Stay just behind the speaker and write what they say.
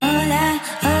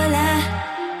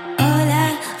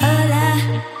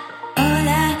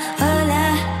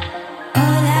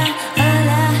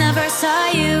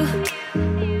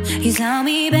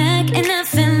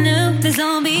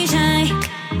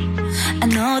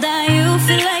that you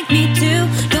feel like me too.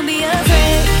 Don't be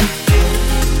afraid.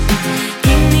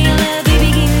 Give me your love, baby,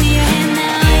 give me your hand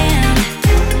now, and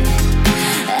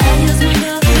I just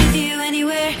wanna go with you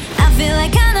anywhere. I feel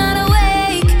like I'm not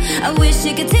awake. I wish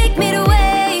you could take me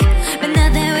away, but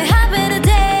nothing will happen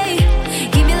today.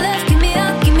 Give me love, give me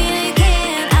up, give me all you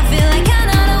can. I feel like I'm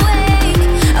not awake.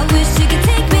 I wish you could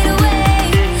take me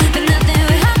away, but nothing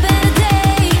will happen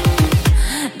today.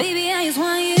 Baby, I just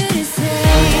want you to say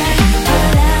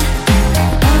hola,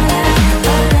 hola,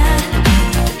 hola,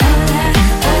 hola,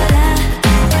 hola,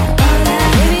 hola.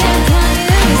 Baby, I just want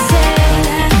you to say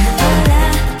hola,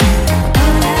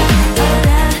 hola,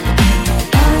 hola,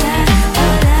 hola, hola,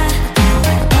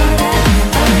 hola,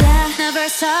 hola. Never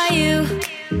saw you.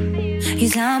 You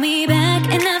saw me back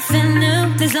and nothing new.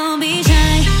 Please don't be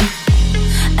shy.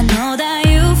 I know that